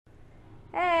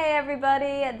Hey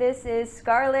everybody, this is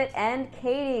Scarlett and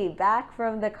Katie back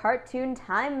from the Cartoon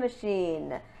Time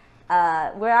Machine.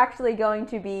 We're actually going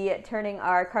to be turning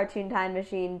our Cartoon Time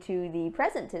Machine to the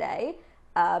present today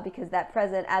because that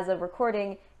present, as of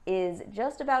recording, is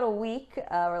just about a week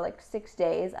or like 6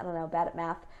 days, I don't know, bad at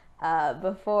math,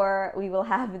 before we will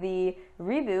have the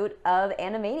reboot of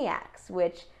Animaniacs,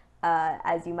 which,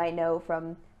 as you might know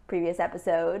from previous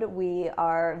episode, we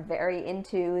are very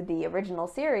into the original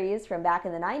series from back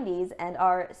in the 90s and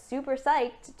are super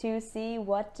psyched to see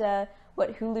what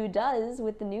Hulu does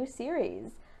with the new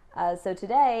series. So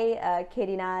today,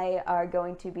 Katie and I are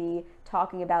going to be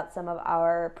talking about some of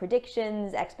our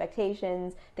predictions,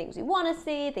 expectations, things we want to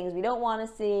see, things we don't want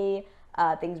to see,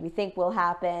 things we think will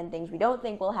happen, things we don't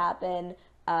think will happen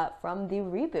from the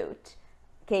reboot.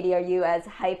 Katie, are you as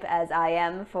hype as I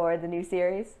am for the new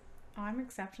series? I'm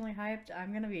exceptionally hyped.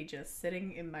 I'm gonna be just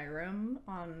sitting in my room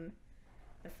on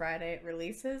the Friday it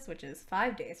releases, which is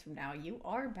 5 days from now. You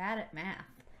are bad at math.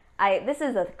 This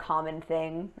is a common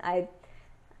thing. I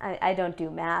don't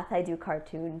do math. I do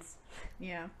cartoons.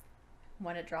 Yeah.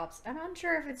 When it drops. I'm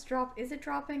unsure if is it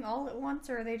dropping all at once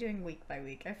or are they doing week by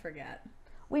week? I forget.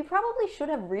 We probably should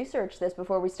have researched this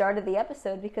before we started the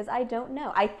episode because I don't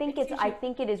know. I think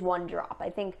it is one drop. I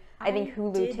think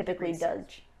Hulu typically does.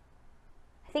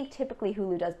 I think typically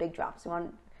Hulu does big drops.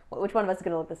 Which one of us is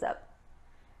going to look this up?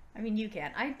 I mean, you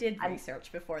can. I did research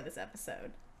before this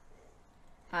episode.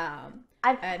 I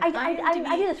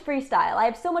do this freestyle. I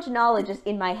have so much knowledge just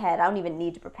in my head. I don't even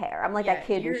need to prepare. I'm like that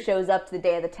kid who shows up to the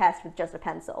day of the test with just a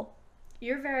pencil.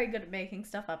 You're very good at making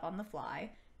stuff up on the fly.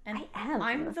 And I am.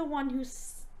 I'm the one who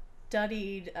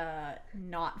studied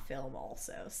not film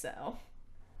also, so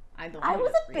I'm the one I who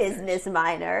was does a research. business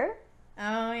minor.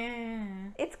 Oh yeah.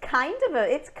 It's kind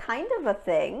of a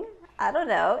thing. I don't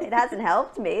know. It hasn't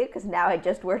helped me because now I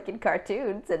just work in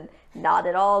cartoons and not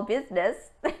at all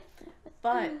business.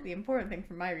 But the important thing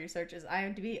from my research is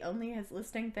IMDb only has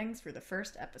listing things for the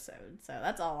first episode, so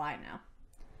that's all I know.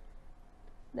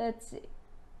 Let's see.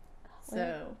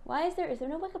 So why is there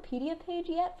no Wikipedia page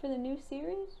yet for the new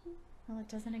series? well, it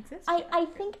doesn't exist. I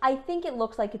think it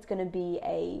looks like it's gonna be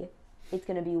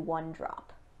one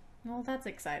drop. Well, that's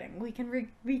exciting. We can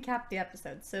recap the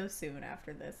episode so soon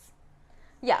after this.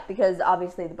 Yeah, because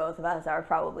obviously the both of us are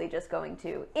probably just going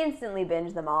to instantly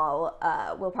binge them all.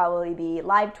 We'll probably be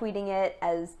live tweeting it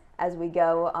as we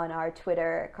go on our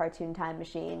Twitter, Cartoon Time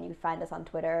Machine. You can find us on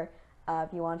Twitter if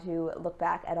you want to look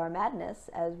back at our madness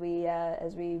as we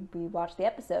watch the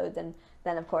episodes. And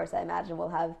then, of course, I imagine we'll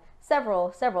have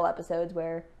several episodes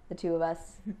where the two of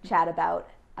us chat about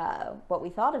what we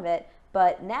thought of it.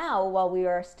 But now, while we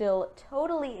are still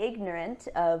totally ignorant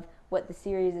of what the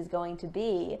series is going to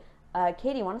be,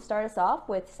 Katie, you want to start us off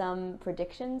with some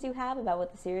predictions you have about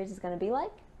what the series is going to be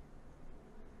like?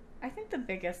 I think the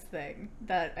biggest thing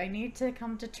that I need to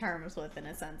come to terms with, in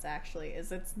a sense, actually,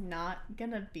 is it's not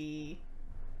gonna be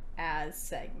as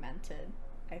segmented,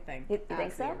 I think,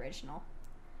 as the original.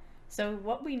 So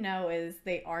what we know is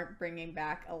they aren't bringing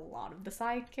back a lot of the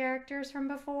side characters from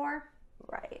before.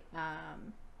 Right.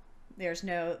 There's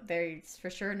for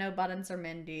sure no Buttons or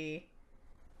Mindy.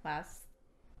 Last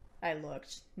I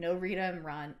looked, no Rita and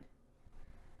Runt,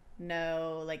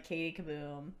 no like Katie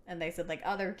Kaboom, and they said like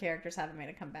other characters haven't made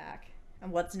a comeback.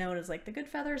 And what's known as like the Good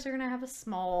Feathers are gonna have a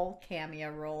small cameo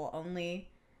role. Only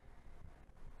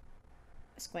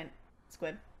Squid,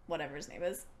 whatever his name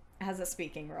is, has a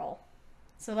speaking role.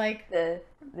 So like the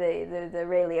Ray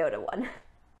Liotta one.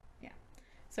 Yeah.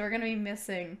 So we're gonna be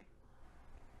missing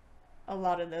a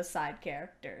lot of those side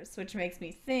characters, which makes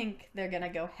me think they're going to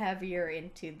go heavier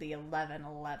into the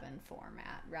 11:11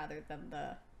 format rather than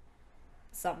the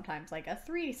sometimes like a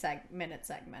 3-minute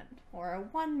segment or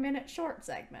a 1-minute short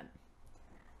segment.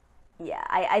 Yeah,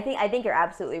 I think you're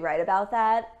absolutely right about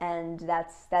that, and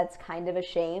that's kind of a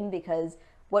shame because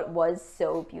what was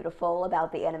so beautiful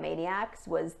about the Animaniacs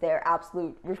was their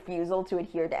absolute refusal to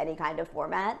adhere to any kind of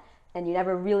format. And you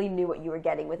never really knew what you were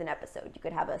getting with an episode. You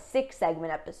could have a 6-segment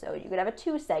episode. You could have a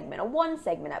 2-segment, a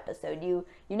 1-segment episode. You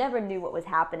never knew what was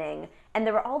happening. And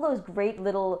there were all those great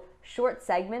little short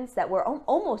segments that were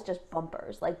almost just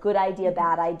bumpers, like Good Idea,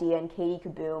 Bad Idea, and Katie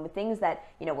Kaboom, things that,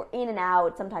 were in and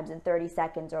out, sometimes in 30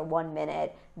 seconds or 1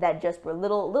 minute, that just were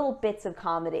little bits of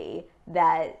comedy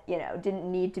that,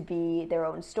 didn't need to be their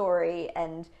own story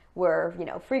and were,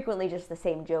 frequently just the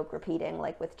same joke repeating,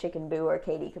 like with Chicken Boo or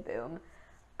Katie Kaboom.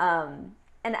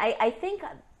 And I think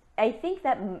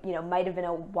that might have been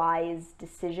a wise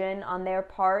decision on their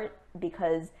part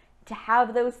because to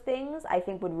have those things I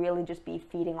think would really just be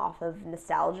feeding off of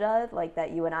nostalgia like that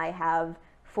you and I have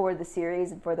for the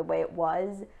series and for the way it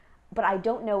was. But I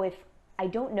don't know if I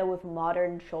don't know if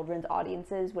modern children's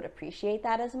audiences would appreciate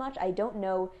that as much. I don't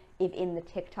know if in the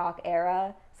TikTok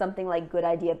era something like good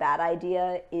idea, bad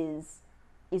idea is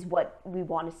what we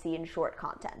want to see in short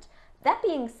content. That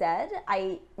being said,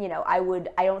 I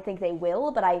don't think they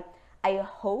will, but I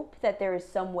hope that there is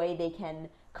some way they can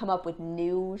come up with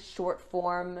new short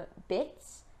form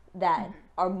bits that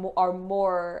are more are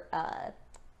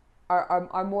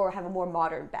more have a more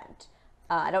modern bent.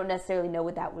 I don't necessarily know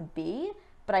what that would be,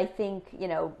 but I think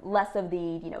less of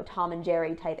the Tom and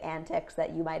Jerry type antics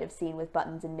that you might have seen with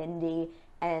Buttons and Mindy,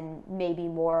 and maybe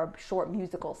more short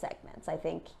musical segments. I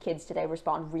think kids today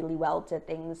respond really well to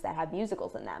things that have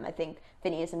musicals in them. I think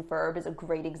Phineas and Ferb is a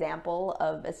great example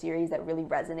of a series that really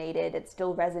resonated. It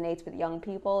still resonates with young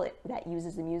people that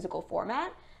uses the musical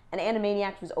format. And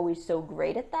Animaniacs was always so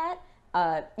great at that.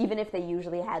 Even if they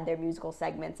usually had their musical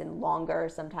segments in longer,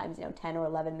 sometimes 10 or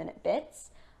 11-minute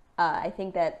bits, I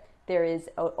think that there is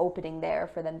an opening there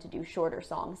for them to do shorter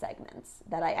song segments.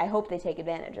 That I hope they take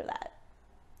advantage of that.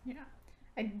 Yeah.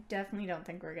 I definitely don't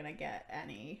think we're gonna get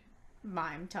any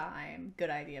mime time, good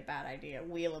idea, bad idea,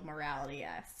 wheel of morality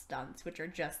stunts, which are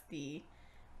just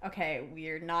okay,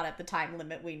 we're not at the time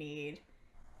limit we need.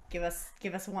 Give us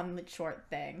one short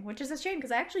thing, which is a shame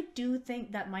because I actually do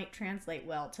think that might translate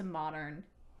well to modern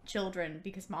children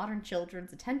because modern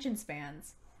children's attention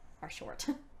spans are short.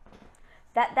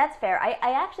 That's fair.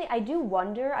 I do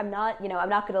wonder. I'm not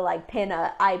gonna like pin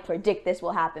I predict this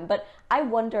will happen, but I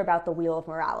wonder about the wheel of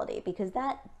morality because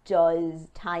that does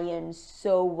tie in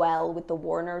so well with the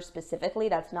Warner specifically.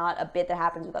 That's not a bit that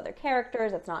happens with other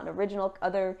characters. That's not an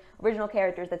other original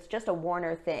characters. That's just a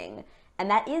Warner thing, and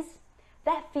that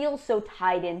feels so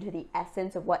tied into the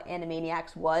essence of what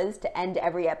Animaniacs was, to end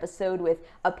every episode with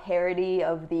a parody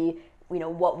of the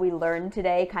what we learned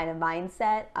today kind of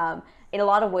mindset. In a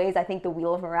lot of ways, I think the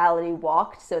wheel of morality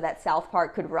walked so that South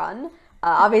Park could run.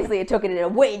 Obviously, it took it in a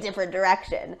way different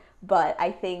direction, but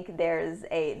I think there's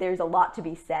a lot to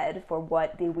be said for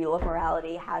what the wheel of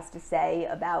morality has to say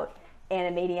about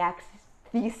Animaniacs'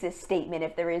 thesis statement,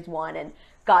 if there is one. And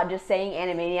God, just saying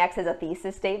Animaniacs as a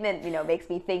thesis statement, makes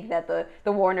me think that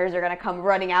the Warners are going to come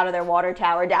running out of their water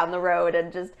tower down the road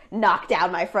and just knock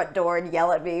down my front door and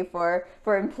yell at me for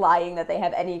implying that they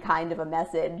have any kind of a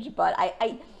message. But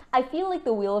I feel like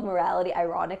the wheel of morality,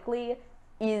 ironically,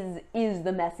 is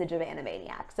the message of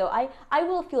Animaniacs. So I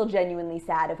will feel genuinely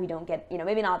sad if we don't get,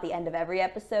 maybe not at the end of every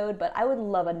episode, but I would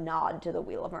love a nod to the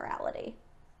wheel of morality.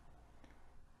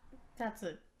 That's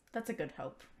a good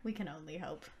hope. We can only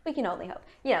hope. We can only hope.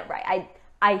 Yeah, right.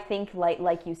 I think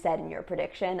like you said in your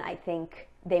prediction, I think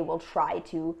they will try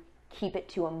to keep it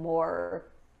to a more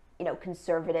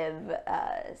conservative,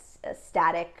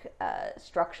 static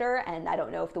structure, and I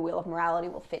don't know if the wheel of morality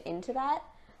will fit into that.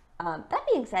 That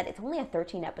being said, it's only a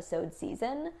 13-episode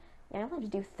season. I don't have to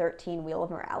do 13 wheel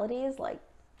of moralities. Like,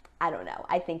 I don't know.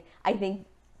 I think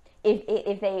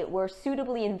if they were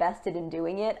suitably invested in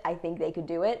doing it, I think they could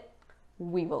do it.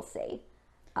 We will see.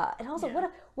 And also, Yeah.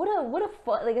 what a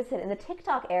fun, like I said, in the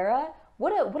TikTok era,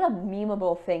 what a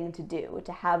memeable thing to do,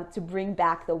 to bring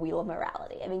back the wheel of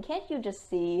morality. I mean, can't you just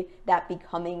see that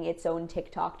becoming its own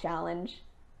TikTok challenge?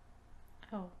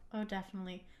 Oh,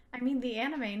 definitely. I mean, the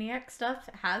Animaniac stuff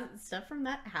from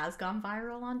that has gone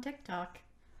viral on TikTok.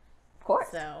 Of course.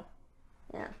 So,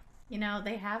 yeah.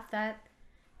 they have that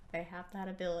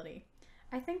ability.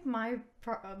 I think my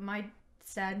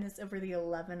sadness over the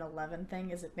 11-11 thing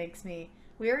is it makes me.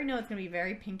 We already know it's going to be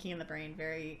very Pinky in the Brain,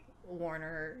 very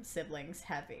Warner siblings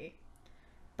heavy.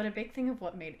 But a big thing of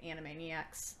what made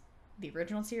Animaniacs, the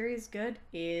original series, good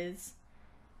is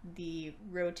the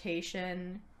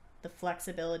rotation, the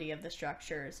flexibility of the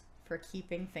structures for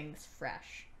keeping things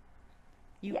fresh.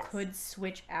 You Yes. could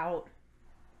switch out.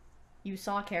 You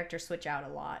saw characters switch out a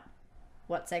lot.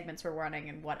 What segments were running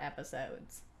and what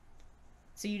episodes.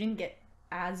 So you didn't get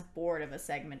as bored of a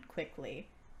segment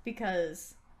quickly,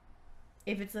 because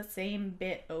if it's the same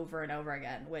bit over and over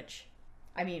again, which,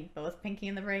 I mean, both Pinky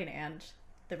and the Brain and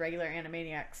the regular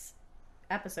Animaniacs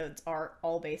episodes are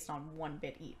all based on one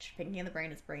bit each. Pinky and the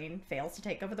Brain is Brain fails to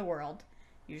take over the world,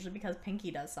 usually because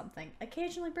Pinky does something.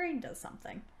 Occasionally Brain does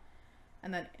something.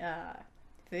 And then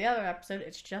for the other episode,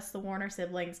 it's just the Warner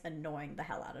siblings annoying the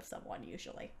hell out of someone,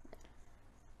 usually.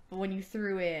 But when you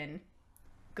threw in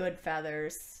Good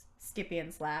Feathers, Skippy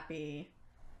and Slappy,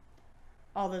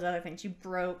 all those other things, you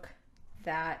broke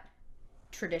that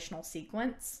traditional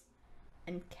sequence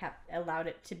and allowed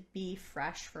it to be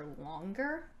fresh for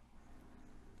longer,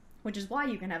 which is why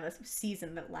you can have a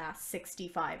season that lasts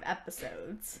 65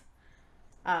 episodes.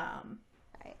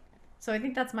 Right. So I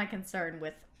think that's my concern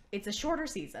with, it's a shorter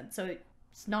season, so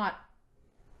it's not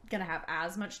gonna have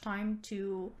as much time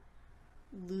to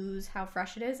lose how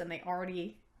fresh it is, and they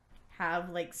already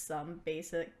have like some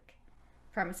basic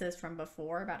premises from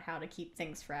before about how to keep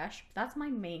things fresh. That's my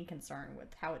main concern with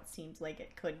how it seems like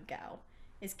it could go,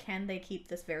 is can they keep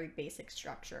this very basic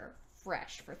structure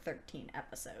fresh for 13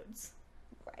 episodes?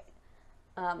 Right.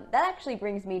 That actually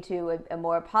brings me to a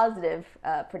more positive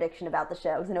prediction about the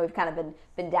show, because I know we've kind of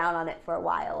been down on it for a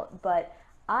while, but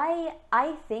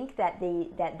I think that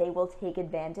they will take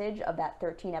advantage of that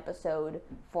 13 episode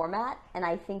format, and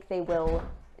I think they will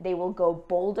go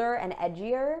bolder and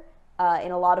edgier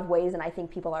in a lot of ways than I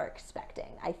think people are expecting.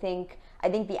 I think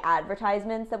the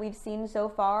advertisements that we've seen so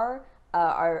far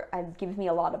gives me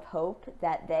a lot of hope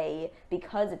that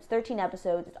because it's 13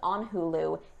 episodes, it's on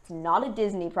Hulu, it's not a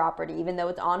Disney property, even though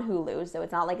it's on Hulu, so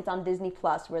it's not like it's on Disney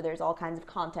Plus where there's all kinds of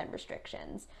content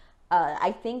restrictions.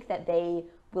 I think that they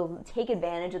will take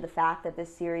advantage of the fact that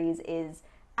this series is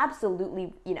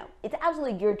absolutely, it's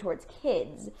absolutely geared towards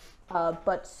kids,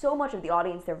 but so much of the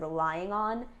audience they're relying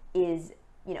on is,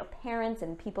 parents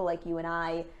and people like you and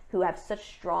I who have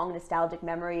such strong nostalgic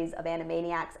memories of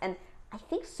Animaniacs, and I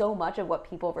think so much of what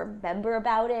people remember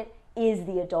about it is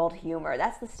the adult humor.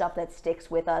 That's the stuff that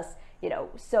sticks with us,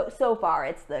 so far.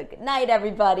 It's the good night,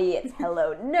 everybody. It's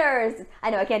hello, nurse.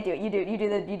 I know I can't do it. You do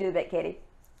the bit, Katie.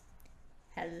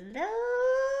 Hello,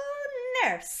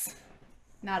 nurse.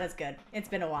 Not as good. It's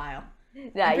been a while.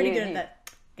 Yeah, I'm pretty good at that.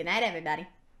 Good night, everybody.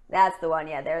 That's the one.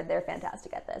 Yeah, they're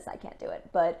fantastic at this. I can't do it,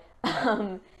 but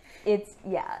it's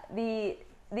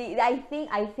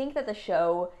I think that the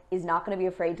show is not going to be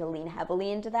afraid to lean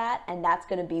heavily into that, and that's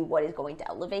going to be what is going to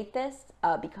elevate this.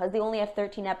 Because they only have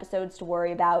 13 episodes to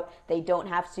worry about, they don't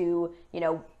have to,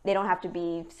 they don't have to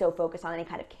be so focused on any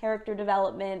kind of character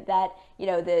development that,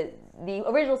 the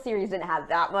original series didn't have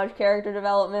that much character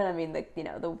development. I mean,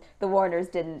 the Warners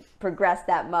didn't progress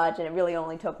that much, and it really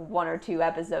only took 1 or 2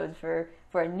 episodes for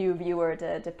a new viewer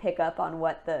to pick up on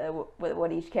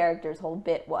what each character's whole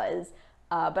bit was.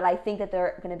 But I think that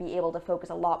they're going to be able to focus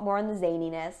a lot more on the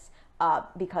zaniness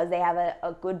because they have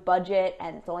a good budget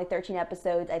and it's only 13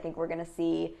 episodes. I think we're going to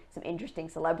see some interesting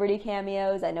celebrity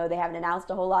cameos. I know they haven't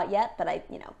announced a whole lot yet, but I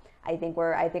think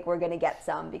we're going to get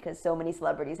some because so many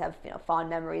celebrities have fond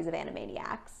memories of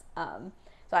Animaniacs.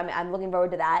 So I'm looking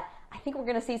forward to that. I think we're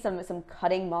going to see some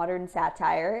cutting modern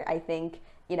satire. I think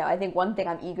one thing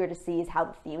I'm eager to see is how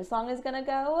the theme song is going to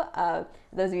go.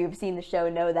 Those of you who've seen the show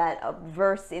know that a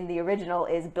verse in the original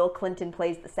is Bill Clinton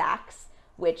plays the sax,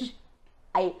 which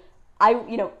I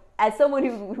as someone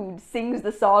who sings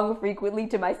the song frequently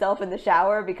to myself in the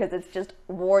shower because it's just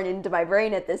worn into my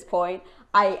brain at this point,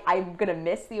 I'm going to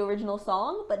miss the original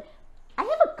song, but I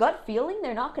have a gut feeling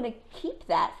they're not going to keep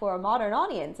that for a modern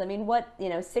audience. I mean, what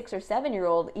 6 or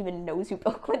 7-year-old even knows who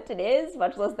Bill Clinton is,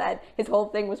 much less that his whole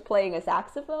thing was playing a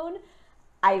saxophone.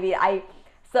 I mean, I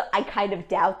kind of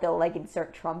doubt they'll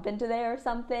insert Trump into there or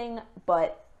something,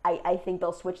 but I think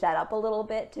they'll switch that up a little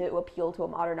bit to appeal to a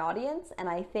modern audience, and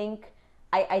I think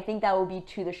that will be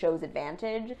to the show's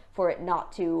advantage for it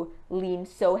not to lean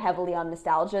so heavily on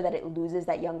nostalgia that it loses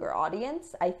that younger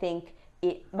audience. I think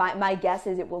my guess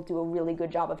is it will do a really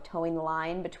good job of towing the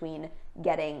line between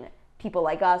getting people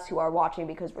like us who are watching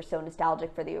because we're so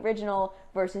nostalgic for the original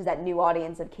versus that new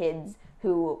audience of kids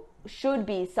who should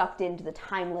be sucked into the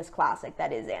timeless classic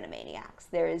that is Animaniacs.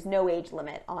 There is no age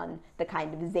limit on the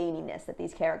kind of zaniness that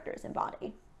these characters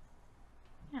embody.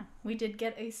 Yeah, we did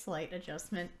get a slight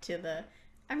adjustment to the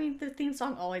theme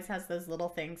song always has those little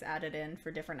things added in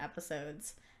for different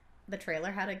episodes. The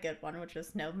trailer had a good one, which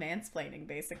was no mansplaining,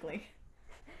 basically.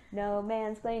 No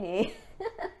mansplaining.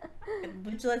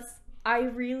 I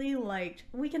really liked.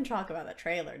 We can talk about the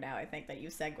trailer now. I think that you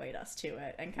segued us to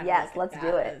it and kind of yes, let's do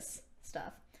it. As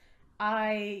stuff.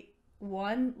 I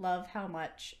love how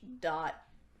much Dot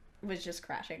was just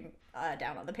crashing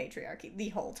down on the patriarchy the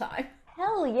whole time.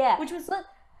 Hell yeah, which was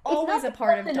always a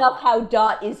part of Dot. Enough how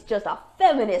Dot is just a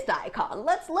feminist icon.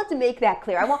 Let's make that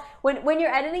clear. I want when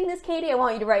you're editing this, Katie, I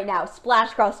want you to write now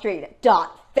splash across street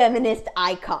Dot feminist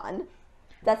icon.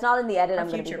 That's not in the edit. I'm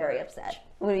going to be very upset.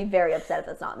 I'm going to be very upset if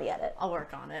that's not in the edit. I'll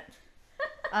work on it.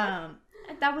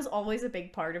 That was always a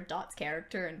big part of Dot's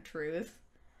character and truth.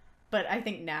 But I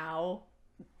think now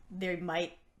they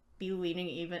might be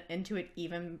leaning into it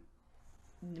even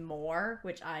more,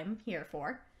 which I'm here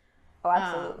for. Oh,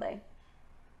 absolutely.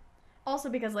 Also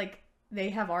because, they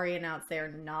have already announced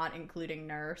they're not including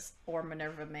Nurse or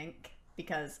Minerva Mink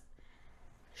because,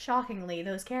 shockingly,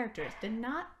 those characters did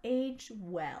not age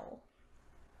well.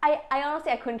 I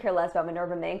honestly, I couldn't care less about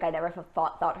Minerva Mink. I never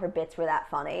thought her bits were that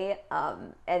funny.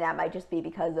 And that might just be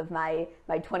because of my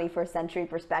 21st century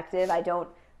perspective. I don't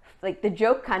like the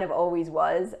joke kind of always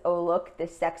was, oh look,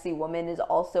 this sexy woman is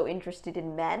also interested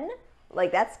in men.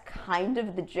 Like that's kind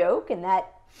of the joke, and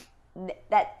that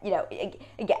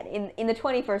again in the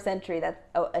 21st century, that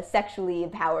a sexually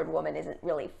empowered woman isn't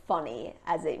really funny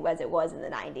as it was in the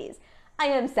 90s. I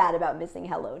am sad about missing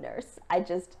Hello Nurse.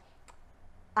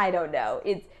 I don't know.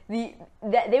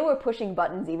 They were pushing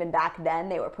buttons even back then.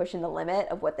 They were pushing the limit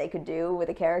of what they could do with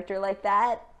a character like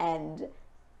that, and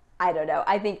I don't know.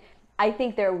 I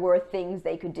think there were things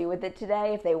they could do with it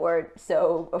today if they weren't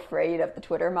so afraid of the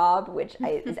Twitter mob, which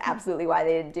is absolutely why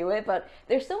they didn't do it. But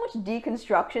there's so much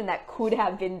deconstruction that could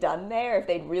have been done there if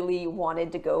they'd really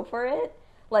wanted to go for it.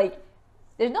 Like,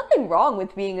 there's nothing wrong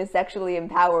with being a sexually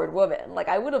empowered woman. Like,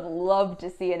 I would have loved to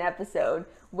see an episode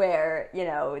where,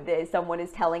 someone is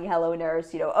telling Hello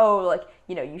Nurse, oh, like,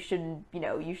 you shouldn't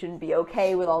be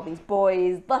okay with all these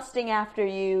boys lusting after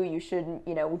you. You shouldn't,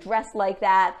 dress like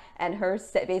that. And her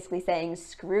basically saying,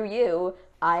 screw you.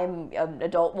 I'm an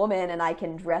adult woman and I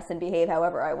can dress and behave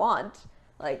however I want.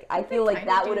 Like, I feel like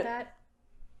that would have...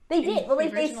 They did. Well,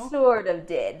 they sort of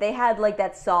did. They had like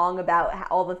that song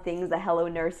about all the things that Hello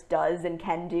Nurse does and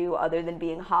can do other than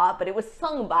being hot, but it was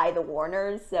sung by the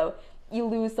Warners, so you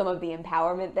lose some of the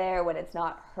empowerment there when it's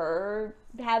not her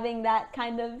having that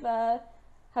kind of that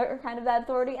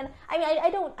authority. And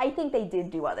I think they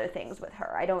did do other things with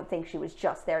her. I don't think she was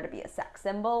just there to be a sex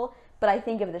symbol, but I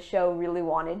think if the show really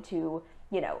wanted to,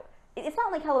 it's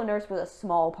not like Hello Nurse was a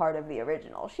small part of the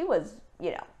original. She was,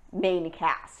 main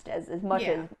cast as much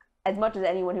as much as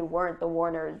anyone who weren't the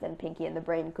Warners and Pinky and the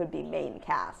Brain could be main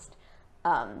cast.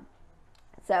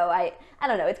 So I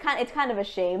don't know. It's kind of a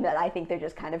shame that I think they're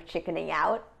just kind of chickening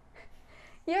out.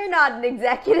 You're not an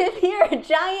executive. You're a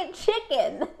giant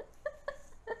chicken.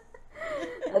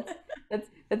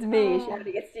 that's me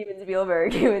shouting at Steven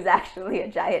Spielberg, who is actually a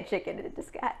giant chicken in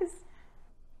disguise.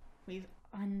 We've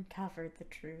uncovered the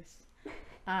truth.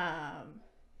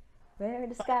 We're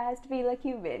disguised to be like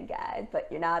human guys, but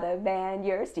you're not a man,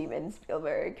 you're Steven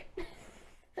Spielberg.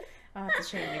 Oh, it's a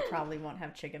shame we probably won't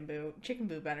have Chicken Boo. Chicken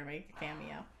Boo better make a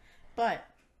cameo. But,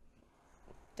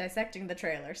 dissecting the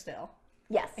trailer still.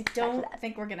 Yes. I don't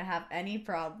think we're going to have any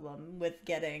problem with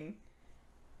getting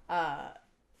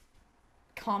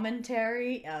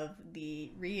commentary of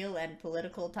the real and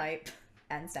political type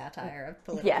and satire of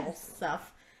political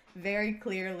stuff very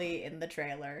clearly in the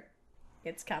trailer.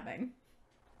 It's coming.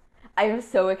 I am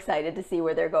so excited to see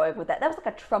where they're going with that. That was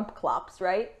like a Trump Clops,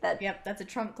 right? Yep, that's a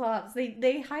Trump Clops.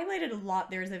 They highlighted a lot.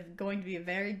 There's going to be a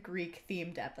very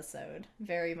Greek-themed episode.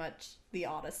 Very much the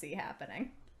Odyssey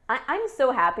happening. I'm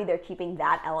so happy they're keeping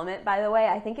that element, by the way.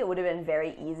 I think it would have been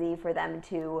very easy for them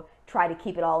to try to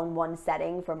keep it all in one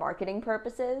setting for marketing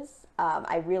purposes.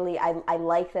 I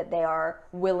like that they are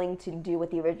willing to do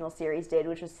what the original series did,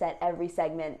 which was set every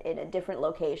segment in a different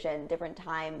location, different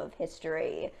time of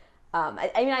history.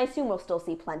 I assume we'll still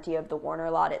see plenty of the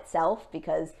Warner lot itself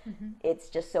because it's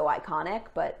just so iconic.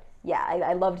 But yeah,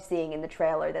 I loved seeing in the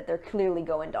trailer that they're clearly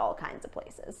going to all kinds of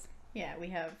places. Yeah, we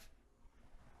have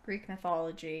Greek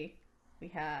mythology. We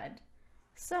had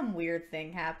some weird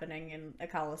thing happening in a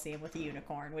coliseum with a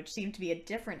unicorn, which seemed to be a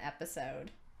different episode.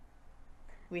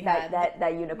 We had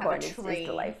that unicorn is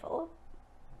delightful.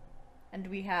 And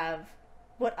we have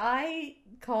what I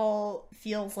call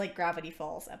feels like Gravity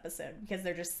Falls episode because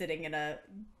they're just sitting in a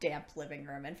damp living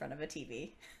room in front of a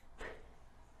TV.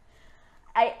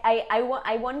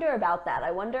 I wonder about that.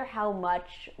 I wonder how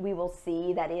much we will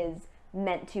see that is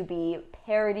meant to be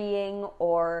parodying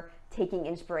or taking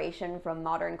inspiration from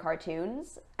modern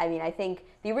cartoons. I mean, I think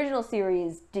the original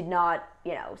series did not,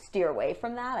 steer away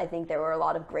from that. I think there were a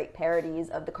lot of great parodies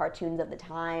of the cartoons of the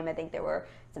time. I think there were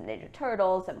some Ninja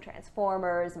Turtles, some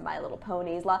Transformers, My Little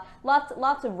Ponies,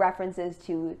 lots of references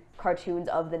to cartoons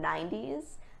of the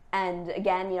 90s. And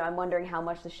again, I'm wondering how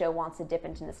much the show wants to dip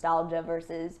into nostalgia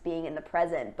versus being in the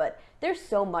present. But there's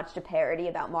so much to parody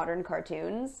about modern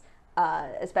cartoons.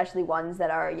 Especially ones that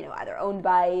are, either owned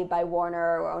by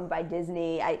Warner or owned by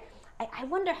Disney. I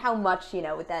wonder how much,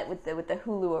 with the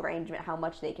Hulu arrangement, how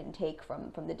much they can take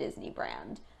from the Disney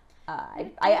brand.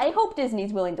 I hope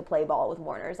Disney's willing to play ball with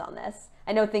Warner's on this.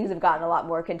 I know things have gotten a lot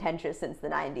more contentious since the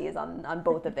 90s on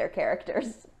both of their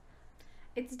characters.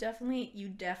 It's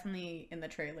definitely in the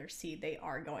trailer see they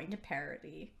are going to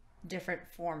parody different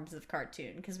forms of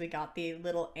cartoon because we got the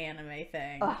little anime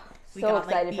thing. Oh, so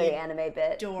excited for the anime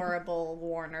bit. Adorable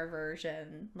Warner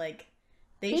version. Like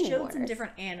they showed some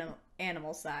different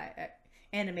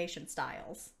animation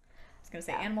styles. I was gonna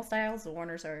say animal styles. The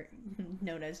Warners are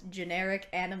known as generic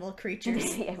animal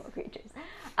creatures. Animal creatures.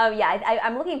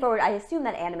 I'm looking forward. I assume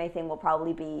that anime thing will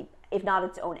probably be if not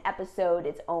its own episode,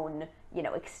 its own,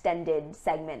 extended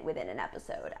segment within an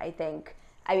episode.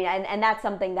 And that's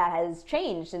something that has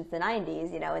changed since the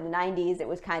 90s. In the 90s, it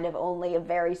was kind of only a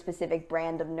very specific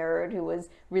brand of nerd who was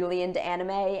really into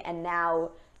anime. And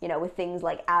now, with things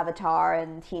like Avatar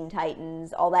and Teen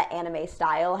Titans, all that anime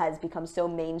style has become so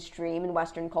mainstream in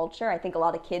Western culture. I think a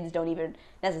lot of kids don't even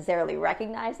necessarily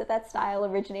recognize that style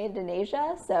originated in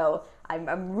Asia. So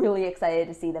I'm really excited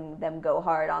to see them go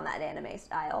hard on that anime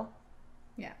style.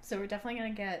 Yeah, so we're definitely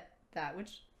going to get that,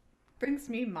 which brings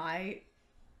me my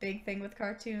big thing with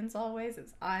cartoons always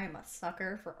is I'm a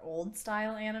sucker for old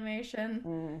style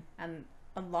animation. And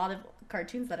a lot of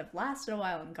cartoons that have lasted a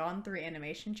while and gone through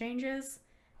animation changes,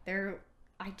 I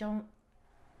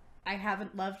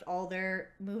haven't loved all their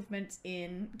movements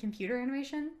in computer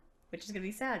animation, which is going to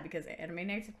be sad because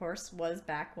Animaniacs, of course, was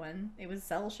back when it was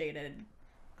cel shaded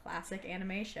classic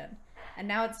animation, and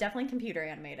now it's definitely computer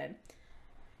animated.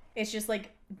 It's just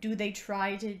like, do they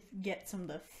try to get some of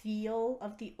the feel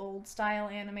of the old style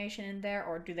animation in there,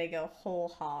 or do they go whole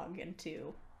hog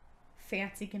into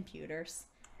fancy computers?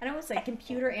 And I will say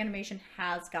computer animation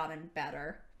has gotten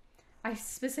better. I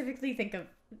specifically think of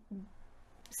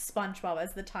SpongeBob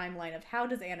as the timeline of how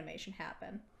does animation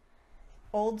happen.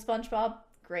 Old SpongeBob,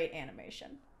 great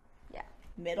animation. Yeah.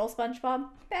 Middle SpongeBob,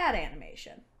 bad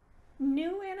animation.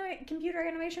 New computer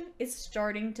animation is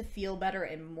starting to feel better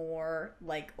and more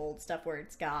like old stuff where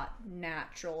it's got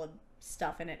natural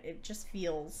stuff in it. It just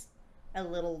feels a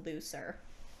little looser.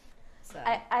 So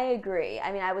I agree.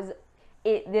 I mean,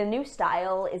 the new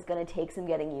style is going to take some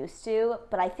getting used to,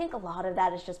 but I think a lot of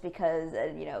that is just because,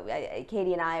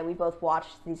 Katie and I, we both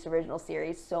watched these original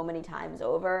series so many times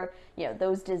over.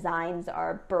 Those designs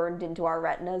are burned into our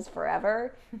retinas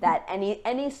forever that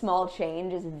any small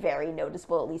change is very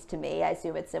noticeable, at least to me. I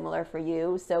assume it's similar for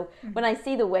you. So when I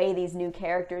see the way these new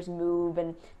characters move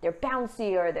and they're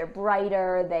bouncier, they're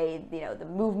brighter, the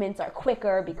movements are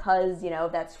quicker because,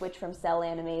 of that switch from cell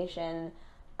animation.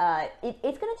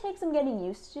 It's going to take some getting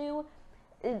used to.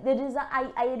 The design,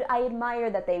 I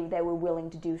admire that they were willing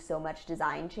to do so much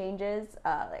design changes.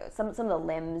 Some of the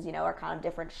limbs, are kind of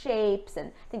different shapes, and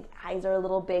I think the eyes are a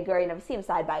little bigger. If you see them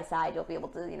side by side, you'll be able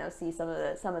to, see some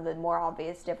of the more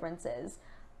obvious differences.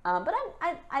 But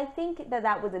I think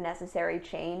that was a necessary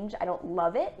change. I don't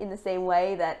love it in the same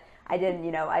way that I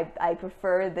didn't, I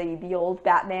prefer the old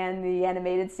Batman, the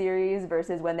animated series,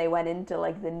 versus when they went into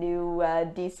like the new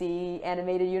DC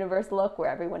animated universe look where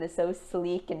everyone is so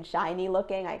sleek and shiny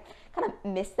looking. I kind of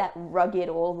miss that rugged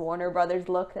old Warner Brothers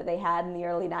look that they had in the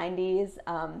early 90s.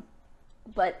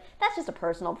 But that's just a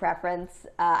personal preference.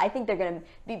 I think they're going to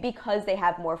be, because they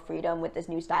have more freedom with this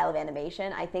new style of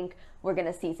animation, I think we're going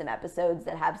to see some episodes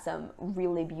that have some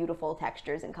really beautiful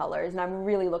textures and colors. And I'm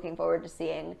really looking forward to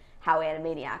seeing how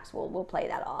Animaniacs will play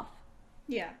that off.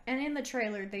 Yeah, and in the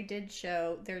trailer, they did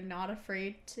show they're not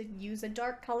afraid to use a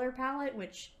dark color palette,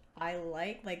 which I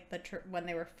like when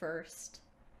they were first.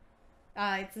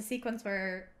 It's a sequence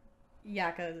where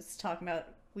Yakko's talking about,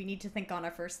 we need to think on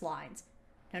our first lines.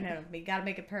 No, we gotta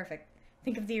make it perfect.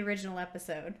 Think of the original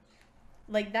episode.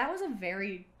 Like, that was a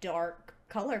very dark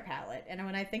color palette. And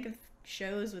when I think of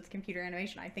shows with computer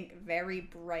animation, I think very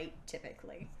bright,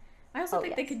 typically. I also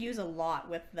think they could use a lot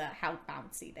with how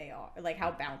bouncy they are. Like,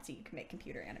 how bouncy you can make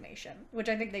computer animation. Which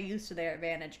I think they used to their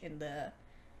advantage in the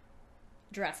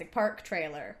Jurassic Park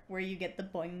trailer, where you get the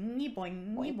boingy,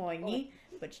 boingy, boingy,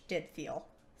 which did feel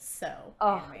so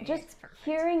animated. Just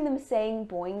hearing them saying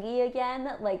boingy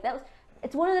again, like, that was...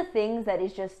 It's one of the things that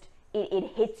is just,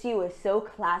 it hits you as so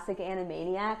classic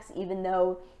Animaniacs, even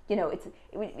though,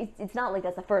 it's not like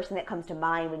that's the first thing that comes to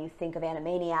mind when you think of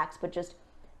Animaniacs, but just,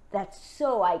 that's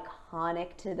so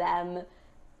iconic to them.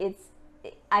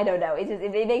 I don't know,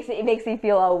 it makes me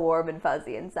feel all warm and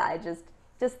fuzzy inside, just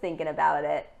thinking about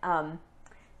it.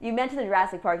 You mentioned the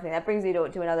Jurassic Park thing. That brings me to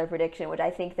another prediction, which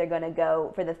I think they're going to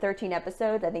go for the 13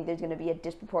 episodes. I think there's going to be a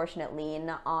disproportionate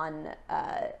lean on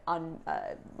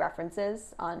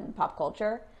references on pop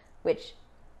culture, which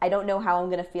I don't know how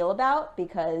I'm going to feel about,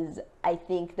 because I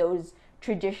think those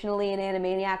traditionally in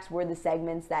Animaniacs were the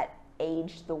segments that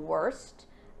aged the worst.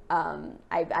 I'm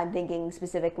thinking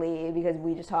specifically, because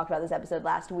we just talked about this episode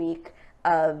last week,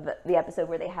 of the episode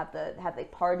where they have the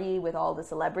party with all the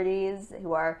celebrities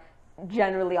who are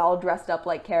generally all dressed up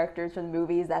like characters from the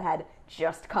movies that had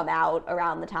just come out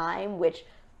around the time, which,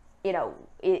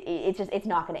 it's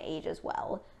not going to age as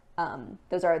well.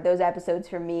 Those episodes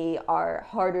for me are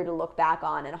harder to look back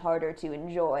on and harder to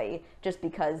enjoy, just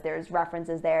because there's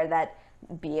references there that,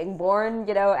 being born,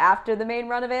 after the main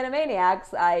run of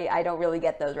Animaniacs, I don't really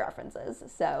get those references.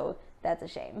 So that's a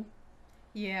shame.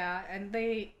 Yeah, and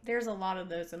there's a lot of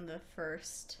those in the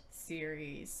first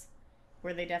series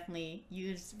where they definitely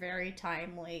use very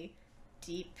timely,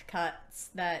 deep cuts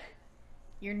that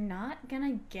you're not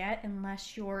gonna get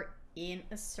unless you're in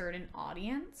a certain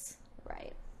audience.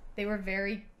 Right. They were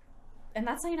very, and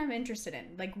that's something I'm interested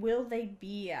in. Like, will they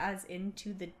be as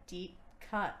into the deep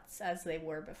cuts as they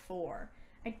were before?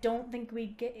 I don't think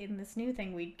we'd get in this new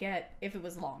thing we'd get if it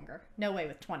was longer. No way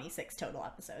with 26 total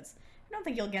episodes. I don't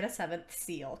think you'll get a Seventh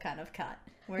Seal kind of cut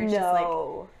where it's just like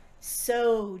No.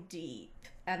 so deep.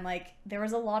 And like, there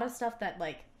was a lot of stuff that,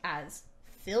 like, as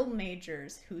film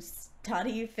majors who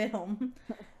study film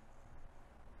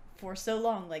for so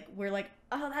long, like, we're like,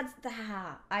 oh, that's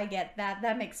I get that.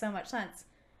 That makes so much sense.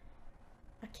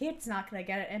 A kid's not gonna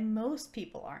get it, and most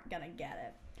people aren't gonna get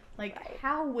it. Like, Right.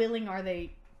 how willing are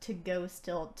they to go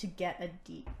still to get a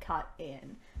deep cut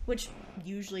in, which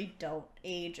usually don't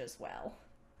age as well?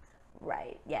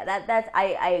 Right. Yeah, that's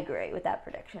I agree with that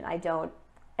prediction. I don't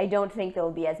think there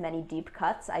will be as many deep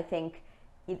cuts. I think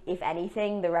if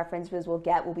anything, the references we'll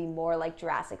get will be more like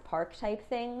Jurassic Park type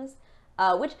things.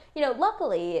 Which,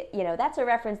 luckily, that's a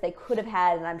reference they could have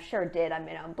had, and I'm sure did. I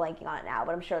mean, I'm blanking on it now,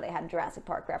 but I'm sure they had Jurassic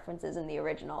Park references in the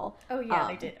original. Oh yeah,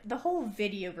 they did. The whole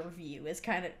video review is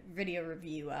kind of video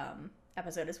review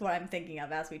episode is what I'm thinking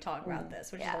of as we talk about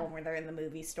this, which is the one where they're in the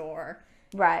movie store.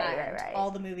 Right, And right. all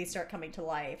the movies start coming to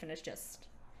life, and it's just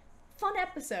fun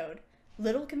episode.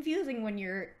 Little confusing when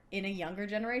you're in a younger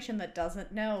generation that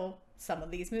doesn't know some of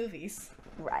these movies.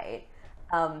 Right.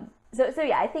 So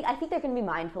yeah, I think they're going to be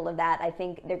mindful of that. I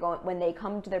think they're going when they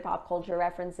come to their pop culture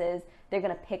references, they're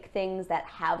going to pick things that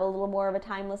have a little more of a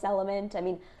timeless element. I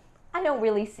mean, I don't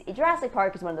really see Jurassic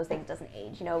Park is one of those things that doesn't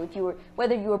age. If you were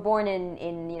whether you were born in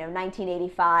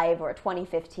 1985 or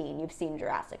 2015, you've seen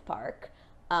Jurassic Park.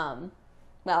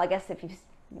 Well, I guess if you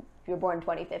were born in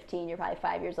 2015, you're probably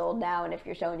 5 years old now, and if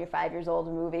you're showing your 5 years old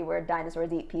a movie where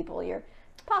dinosaurs eat people,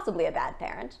 possibly a bad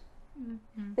parent.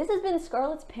 Mm-hmm. This has been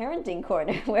Scarlett's Parenting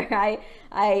Corner, where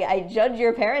I judge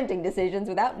your parenting decisions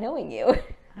without knowing you.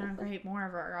 Oh, great, more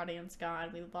of our audience gone.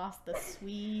 We lost the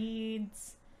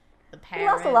Swedes, the We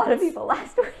parents. lost a lot of people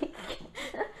last week.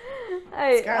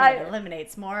 Scarlett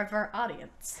eliminates more of our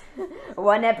audience.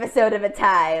 One episode at a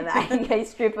time. I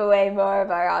strip away more of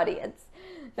our audience.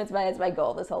 That's my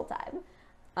goal this whole time.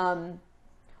 I'm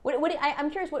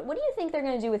curious. What do you think they're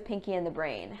going to do with Pinky and the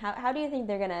Brain? How do you think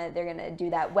they're gonna do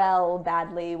that well,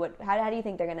 badly? How do you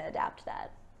think they're going to adapt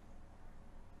that?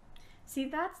 See,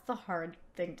 that's the hard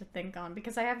thing to think on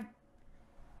because I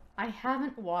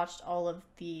haven't watched all of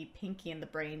the Pinky and the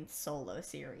Brain solo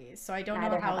series, so I don't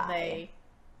know how they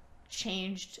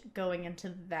changed going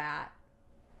into that.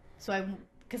 So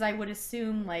because I would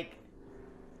assume like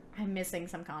I'm missing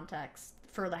some context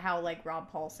for how like Rob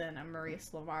Paulson and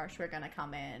Maurice LaMarche were gonna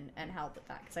come in and help with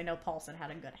that because I know Paulson had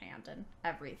a good hand in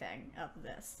everything of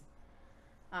this.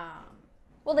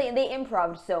 Well, they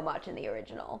improved so much in the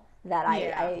original that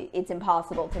it's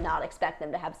impossible to not expect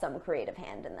them to have some creative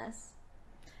hand in this.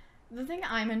 The thing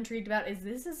I'm intrigued about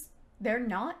is they're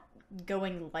not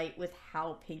going light with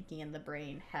how Pinky and the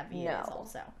Brain heavy it is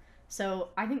also. So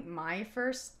I think my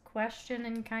first question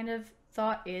and kind of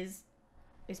thought is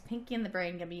Pinky and the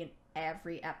Brain gonna be in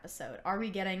every episode? Are we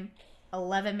getting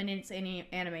 11 minutes in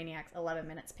Animaniacs, 11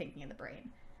 minutes Pinky and the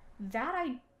Brain? That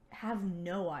I have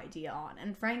no idea on.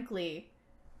 And frankly,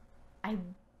 I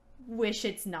wish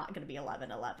it's not going to be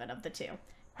 11-11 of the two.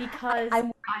 Because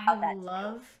I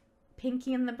love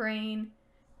Pinky and the Brain.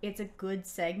 It's a good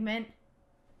segment.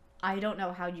 I don't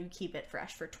know how you keep it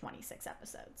fresh for 26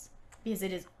 episodes. Because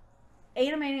it is...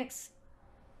 Animaniacs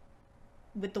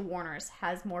with the Warners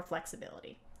has more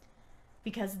flexibility.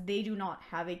 Because they do not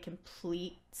have a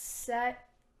complete set.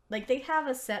 Like, they have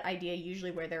a set idea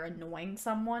usually where they're annoying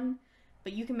someone,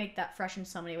 but you can make that fresh in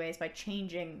so many ways by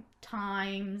changing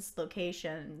times,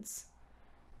 locations,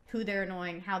 who they're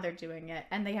annoying, how they're doing it,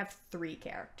 and they have 3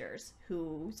 characters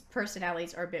whose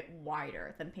personalities are a bit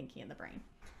wider than Pinky and the Brain.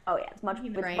 Oh yeah, it's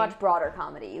much broader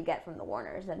comedy you get from the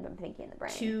Warners than from Pinky and the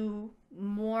Brain. 2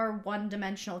 more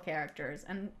one-dimensional characters,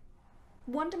 and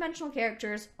one-dimensional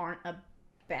characters aren't a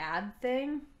bad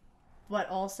thing, but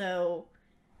also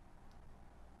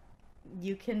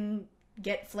you can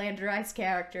get flanderized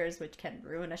characters which can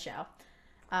ruin a show.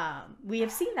 We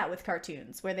have seen that with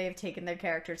cartoons where they have taken their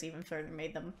characters even further and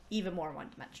made them even more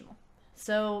one-dimensional.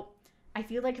 So I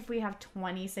feel like if we have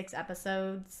 26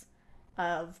 episodes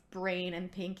of Brain and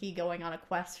Pinky going on a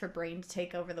quest for Brain to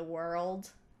take over the world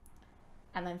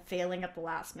and then failing at the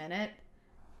last minute,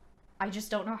 I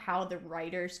just don't know how the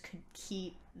writers could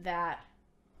keep that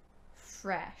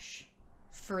fresh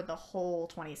for the whole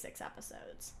 26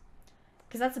 episodes.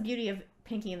 because that's the beauty of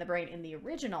Pinky and the Brain in the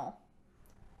original,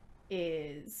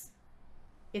 is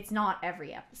it's not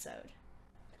every episode.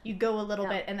 You go a little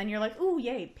bit and then you're like, ooh,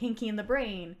 yay, Pinky and the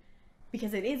Brain,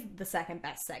 because it is the second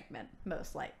best segment,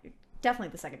 most likely. Definitely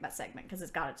the second best segment, because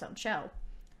it's got its own show.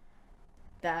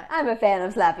 That I'm a fan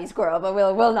of Slappy Squirrel, but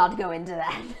we'll not go into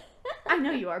that. I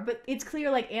know you are, but it's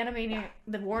clear, like,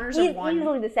 the Warners are one,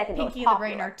 easily the second Pinky and the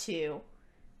Brain are two,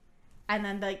 and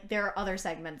then, like, there are other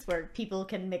segments where people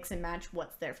can mix and match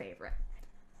what's their favorite.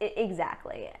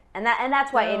 Exactly, and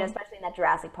that's why, especially in that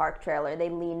Jurassic Park trailer, they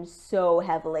lean so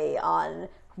heavily on,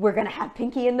 we're gonna have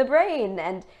Pinky and the Brain,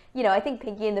 and I think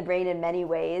Pinky and the Brain in many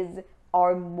ways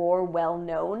are more well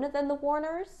known than the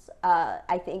Warners.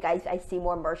 I think I see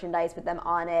more merchandise with them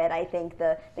on it. I think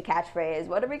the catchphrase,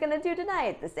 "What are we gonna do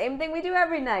tonight? The same thing we do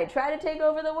every night. Try to take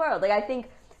over the world." Like, I think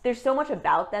there's so much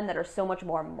about them that are so much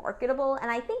more marketable,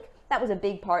 and I think that was a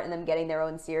big part in them getting their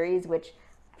own series, which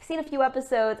I've seen a few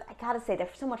episodes. I gotta say, they're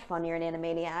so much funnier in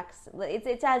Animaniacs.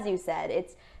 It's as you said.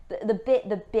 It's the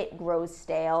bit grows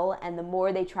stale, and the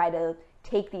more they try to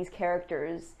take these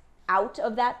characters out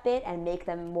of that bit and make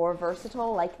them more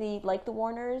versatile, like the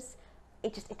Warners,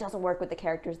 it doesn't work with the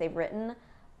characters they've written.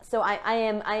 So I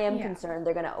am concerned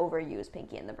they're gonna overuse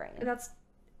Pinky and the Brain.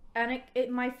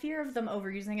 My fear of them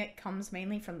overusing it comes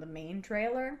mainly from the main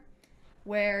trailer,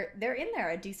 where they're in there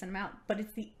a decent amount, but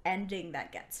it's the ending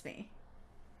that gets me.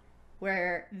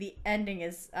 Where the ending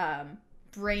is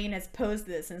Brain has posed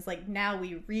this, and it's like, now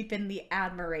we reap in the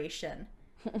admiration,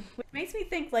 which makes me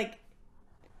think, like,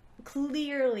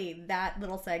 clearly that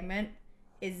little segment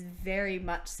is very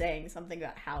much saying something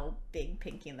about how big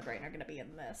Pinky and the Brain are going to be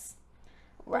in this.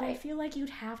 Right. But I feel like you'd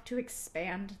have to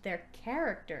expand their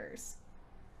characters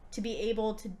to be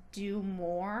able to do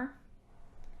more.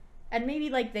 And maybe,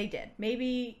 like, they did.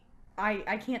 Maybe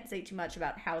I can't say too much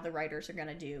about how the writers are going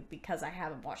to do, because I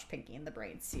haven't watched Pinky and the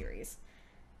Brain series.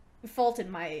 Fault in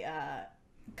my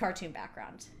cartoon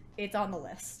background. It's on the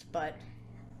list, but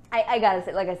I gotta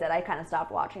say, like I said, I kind of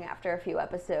stopped watching after a few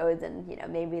episodes, and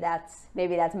maybe that's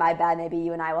my bad. Maybe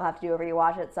you and I will have to do a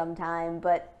rewatch it sometime.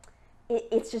 But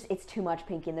it's too much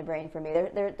Pinky and the Brain for me.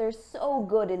 They're so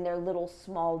good in their little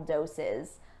small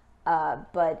doses,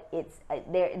 but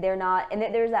they're not. And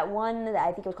there's that one that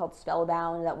I think it was called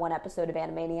Spellbound, that one episode of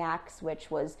Animaniacs, which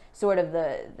was sort of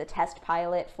the test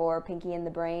pilot for Pinky and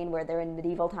the Brain, where they're in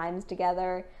medieval times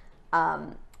together.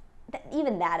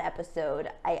 Even that episode,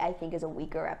 I think, is a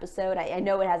weaker episode. I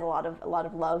know it has a lot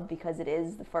of love because it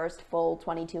is the first full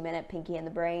 22-minute Pinky and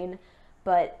the Brain,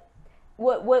 but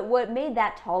what made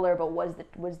that tolerable was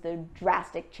the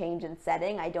drastic change in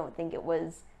setting. I don't think it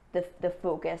was the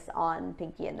focus on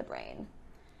Pinky and the Brain.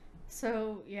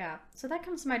 So that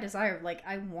comes to my desire. Like,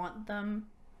 I want them.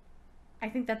 I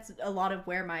think that's a lot of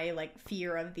where my, like,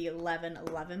 fear of the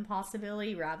 11/11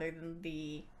 possibility, rather than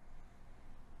the,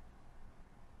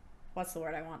 what's the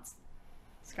word I want?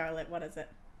 Scarlett, what is it?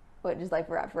 What, just like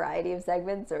variety of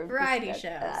segments, or variety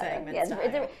show segments?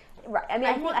 Yeah, right. I mean,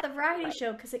 I want the variety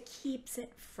show because it keeps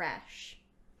it fresh.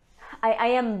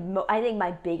 I think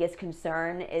my biggest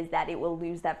concern is that it will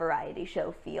lose that variety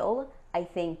show feel. I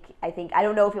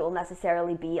don't know if it will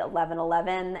necessarily be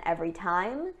 11/11 every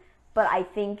time, but I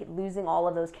think losing all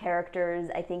of those characters,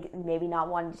 I think maybe not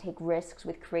wanting to take risks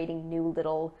with creating new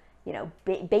little,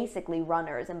 basically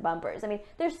runners and bumpers. I mean,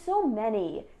 there's so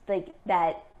many, like,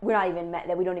 that we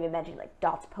don't even mention, like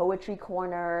Dot's Poetry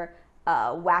Corner,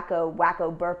 Wacko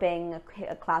Burping,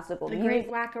 a classical the music. Great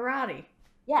Wackarati.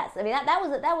 Yes, I mean that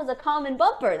was a common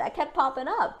bumper that kept popping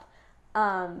up.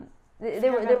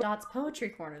 There were Dot's Poetry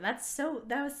Corner. That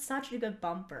was such a good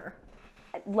bumper.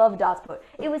 I love Dot's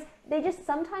Poetry.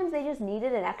 Sometimes they just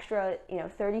needed an extra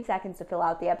 30 seconds to fill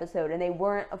out the episode, and they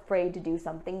weren't afraid to do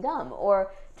something dumb,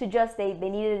 or to just they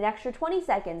needed an extra 20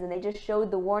 seconds, and they just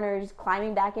showed the Warners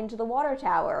climbing back into the water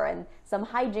tower, and some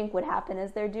hijink would happen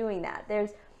as they're doing that.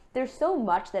 There's so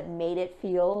much that made it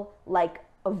feel like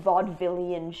a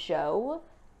vaudevillian show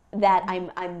that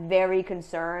I'm very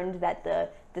concerned that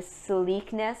the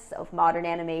sleekness of modern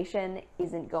animation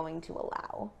isn't going to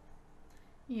allow.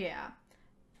 Yeah.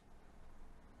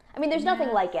 I mean, there's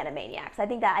nothing like Animaniacs. I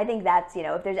think that's,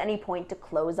 if there's any point to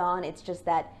close on, it's just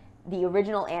that the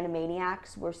original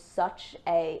Animaniacs were such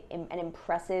an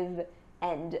impressive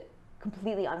and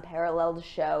completely unparalleled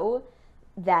show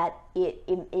that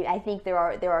I think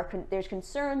there's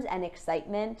concerns and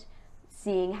excitement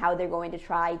seeing how they're going to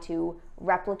try to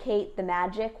replicate the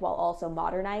magic while also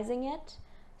modernizing it.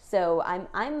 So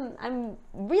I'm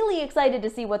really excited to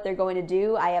see what they're going to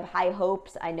do. I have high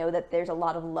hopes. I know that there's a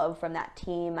lot of love from that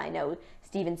team. I know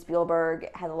Steven Spielberg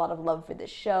has a lot of love for this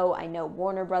show. I know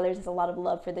Warner Brothers has a lot of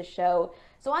love for this show.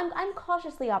 So I'm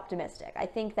cautiously optimistic. I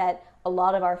think that a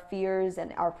lot of our fears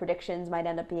and our predictions might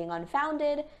end up being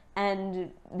unfounded,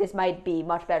 and this might be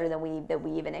much better than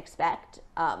we even expect.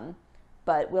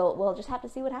 But we'll just have to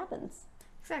see what happens.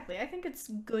 Exactly. I think it's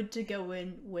good to go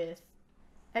in with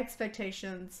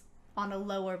expectations on a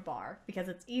lower bar because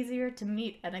it's easier to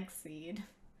meet and exceed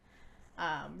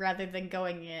rather than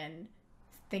going in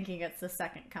thinking it's the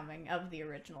second coming of the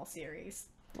original series.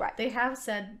 Right. They have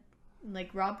said, like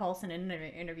Rob Paulson in an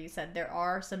interview said, there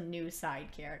are some new side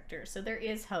characters. So there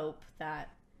is hope that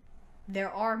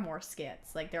there are more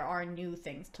skits. Like there are new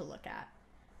things to look at.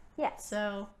 Yes.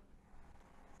 So,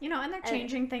 you know, and they're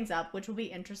changing things up, which will be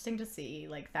interesting to see.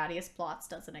 Like Thaddeus Plotz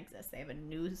doesn't exist.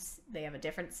 They have a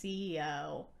different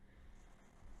CEO.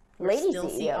 Lady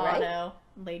CEO, right?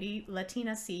 Lady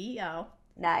Latina CEO.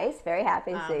 Nice, very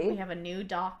happy to see. We have a new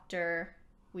doctor.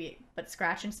 But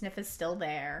Scratch and Sniff is still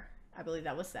there. I believe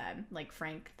that was said. Like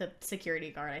Frank, the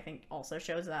security guard, I think also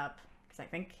shows up because I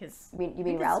think You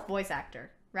mean Ralph? Voice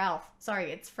actor. Ralph.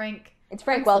 Sorry, it's Frank. It's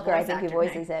Frank Welker. I think he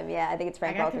voices him. Yeah, I think it's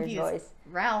Frank Welker's confused. voice.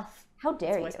 Ralph. How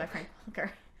dare you? Voiced by Frank Welker.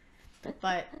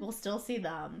 But we'll still see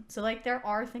them. So like there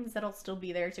are things that'll still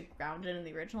be there to ground it in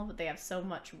the original, but they have so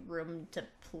much room to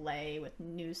play with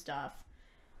new stuff.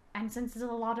 And since it's a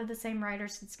lot of the same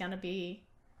writers, it's gonna be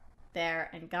there,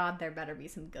 and God, there better be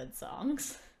some good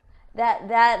songs.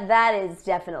 That is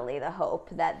definitely the hope,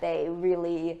 that they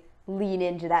really lean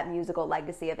into that musical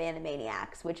legacy of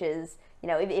Animaniacs, which is, you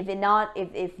know,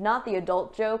 if not the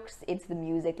adult jokes, it's the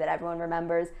music that everyone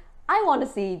remembers. I want to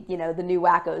see, you know, the new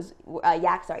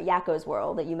Yakko's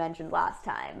World that you mentioned last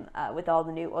time, with all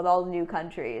the new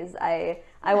countries. I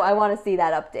want to see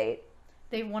that update.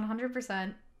 They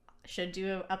 100% should do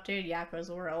an updated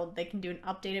Yakko's World. They can do an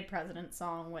updated President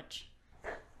song, which,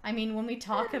 I mean, when we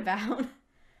talk about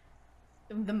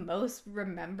the most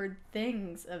remembered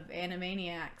things of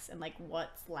Animaniacs and like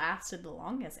what's lasted the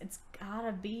longest, it's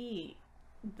gotta be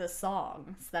the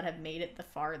songs that have made it the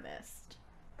farthest.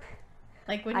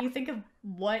 Like when you think of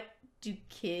what do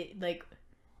kids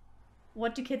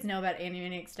know about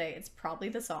Animaniacs today, it's probably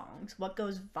the songs. What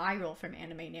goes viral from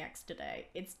Animaniacs today,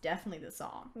 it's definitely the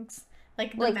songs.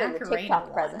 Like the Macarena the TikTok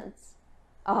one. presence.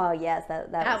 Oh yes,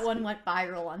 that one went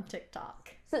viral on TikTok.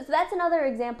 So that's another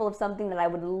example of something that I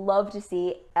would love to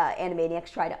see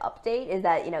Animaniacs try to update. Is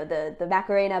that, you know, the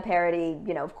Macarena parody,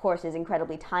 you know, of course, is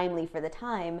incredibly timely for the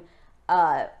time.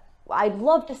 I'd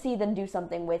love to see them do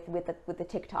something with the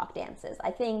TikTok dances.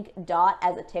 I think Dot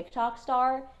as a TikTok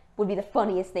star would be the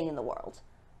funniest thing in the world.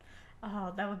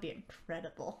 Oh, that would be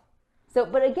incredible. So,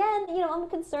 but again, you know, I'm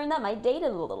concerned that might date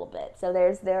it a little bit. So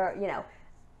you know,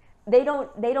 they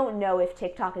don't know if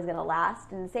TikTok is going to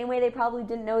last in the same way they probably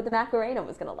didn't know the Macarena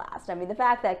was going to last. I mean, the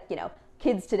fact that, you know,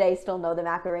 kids today still know the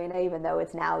Macarena, even though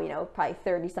it's now, you know, probably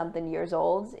 30-something years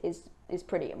old, is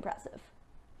pretty impressive.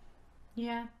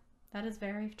 Yeah, that is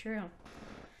very true.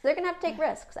 So they're going to have to take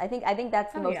risks. I think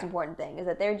that's the most important thing, is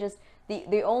that they're just,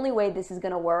 the only way this is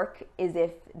going to work is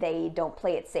if they don't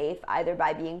play it safe, either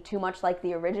by being too much like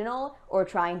the original or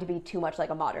trying to be too much like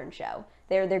a modern show.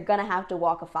 They're going to have to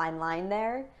walk a fine line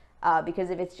there. Because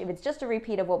if it's just a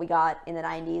repeat of what we got in the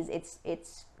 90s, it's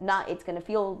going to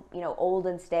feel, you know, old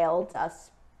and stale to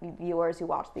us viewers who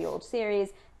watch the old series,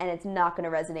 and it's not going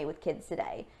to resonate with kids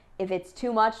today. If it's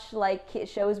too much like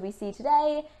shows we see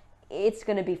today, it's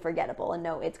going to be forgettable, and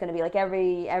it's going to be like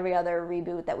every other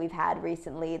reboot that we've had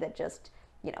recently that just,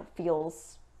 you know,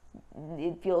 feels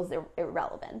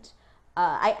irrelevant.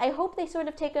 I hope they sort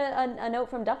of take a note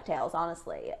from DuckTales,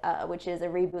 honestly, which is a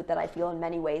reboot that I feel in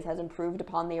many ways has improved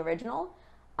upon the original.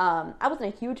 I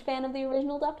wasn't a huge fan of the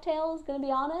original DuckTales, gonna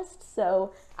be honest,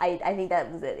 so I think that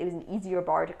it was an easier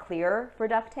bar to clear for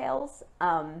DuckTales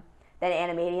than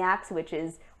Animaniacs, which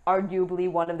is arguably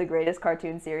one of the greatest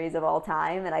cartoon series of all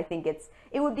time, and I think it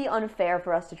would be unfair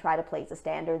for us to try to place a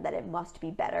standard that it must be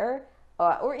better,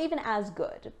 or even as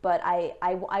good, but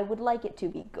I would like it to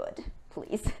be good,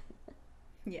 please.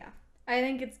 Yeah. I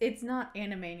think it's not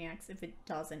Animaniacs if it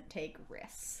doesn't take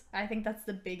risks. I think that's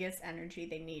the biggest energy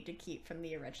they need to keep from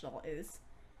the original, is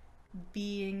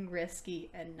being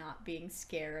risky and not being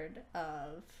scared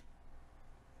of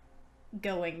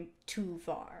going too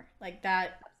far. Like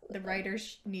that, the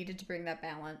writers needed to bring that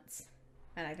balance.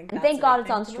 And I think that's, thank God it's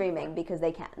on streaming, because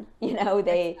they can. You know,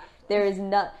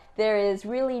 there is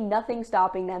really nothing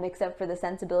stopping them except for the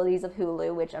sensibilities of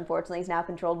Hulu, which unfortunately is now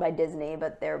controlled by Disney,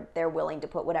 but they're willing to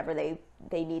put whatever they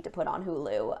need to put on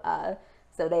Hulu.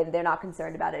 So they're not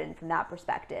concerned about it from that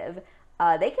perspective.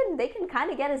 they can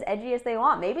kind of get as edgy as they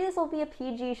want. Maybe this will be a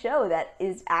PG show that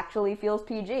actually feels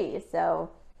PG. So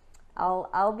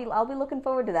I'll be looking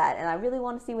forward to that, and I really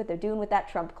want to see what they're doing with that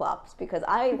Trump clops, because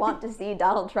I want to see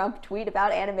Donald Trump tweet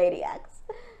about Animaniacs.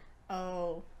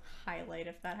 Oh, highlight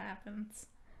if that happens.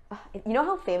 You know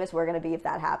how famous we're going to be if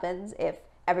that happens? If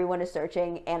everyone is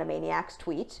searching Animaniacs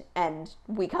tweet and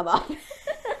we come up.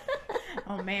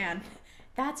 Oh man,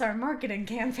 that's our marketing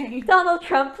campaign. Donald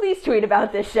Trump, please tweet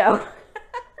about this show.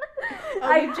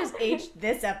 We've just aged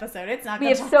this episode. It's not. We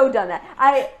have so done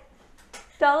that.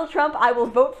 Donald Trump, I will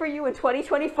vote for you in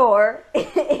 2024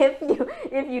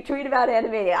 if you tweet about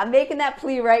Animania. I'm making that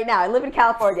plea right now. I live in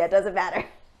California. It doesn't matter.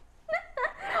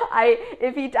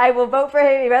 I will vote for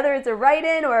him, whether it's a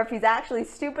write-in or if he's actually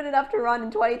stupid enough to run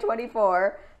in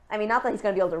 2024. I mean, not that he's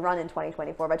going to be able to run in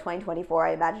 2024. By 2024,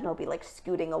 I imagine he'll be like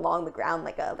scooting along the ground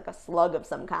like a slug of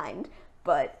some kind.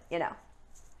 But, you know.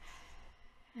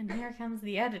 And here comes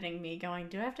the editing me going,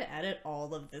 do I have to edit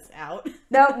all of this out?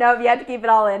 No, you have to keep it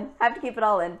all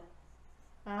in.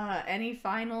 Any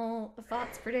final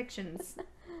thoughts, predictions,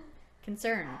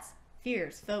 concerns,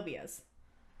 fears, phobias?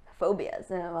 Phobias.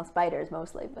 Well, spiders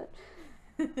mostly, but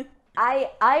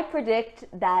I predict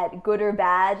that, good or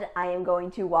bad, I am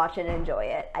going to watch and enjoy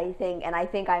it. I think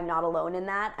I'm not alone in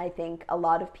that. I think a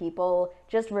lot of people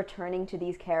just returning to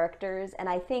these characters, and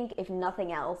I think if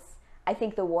nothing else, I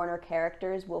think the Warner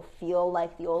characters will feel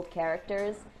like the old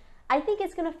characters. I think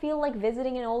it's going to feel like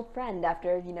visiting an old friend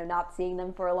after, not seeing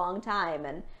them for a long time,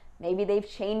 and maybe they've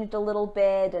changed a little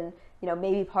bit, and,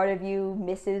 maybe part of you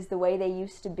misses the way they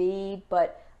used to be,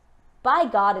 but by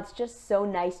God, it's just so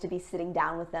nice to be sitting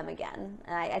down with them again.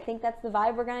 And I think that's the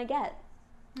vibe we're going to get.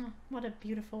 Oh, what a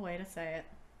beautiful way to say it.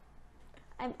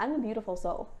 I'm a beautiful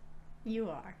soul. You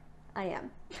are. I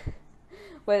am.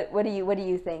 What do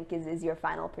you think is your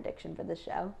final prediction for this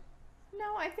show?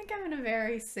 No, I think I'm in a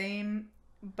very same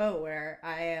boat where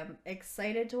I am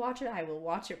excited to watch it. I will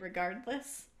watch it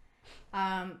regardless.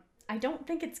 I don't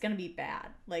think it's going to be bad.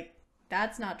 Like,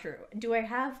 that's not true. Do I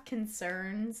have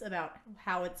concerns about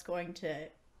how it's going to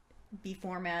be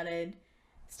formatted?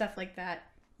 Stuff like that?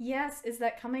 Yes. Is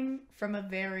that coming from a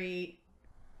very,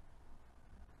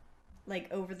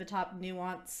 over-the-top,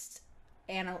 nuanced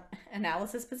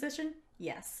analysis position?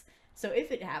 Yes. So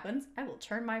if it happens, I will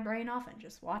turn my brain off and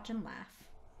just watch and laugh.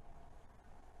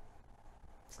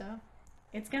 So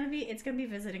it's gonna be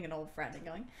visiting an old friend and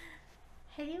going,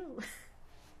 "Hello."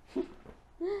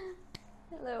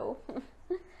 Hello.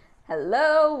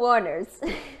 Hello, Warners.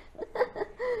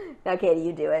 Now, Katie,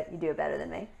 you do it. You do it better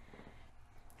than me.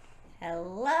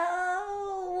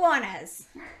 Hello, Warners.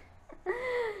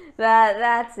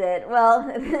 That's it. Well,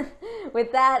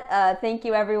 with that, thank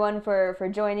you everyone for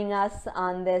joining us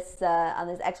on this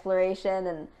exploration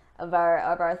and of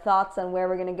our thoughts on where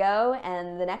we're gonna go.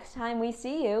 And the next time we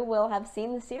see you, we'll have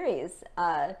seen the series,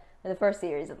 the first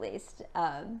series at least,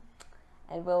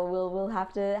 and we'll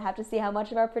have to see how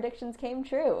much of our predictions came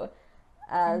true.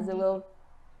 So we'll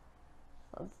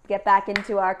get back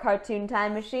into our cartoon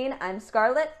time machine. I'm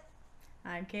Scarlett.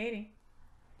 I'm Katie.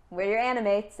 We're your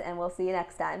animates, and we'll see you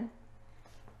next time.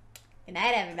 Good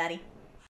night, everybody.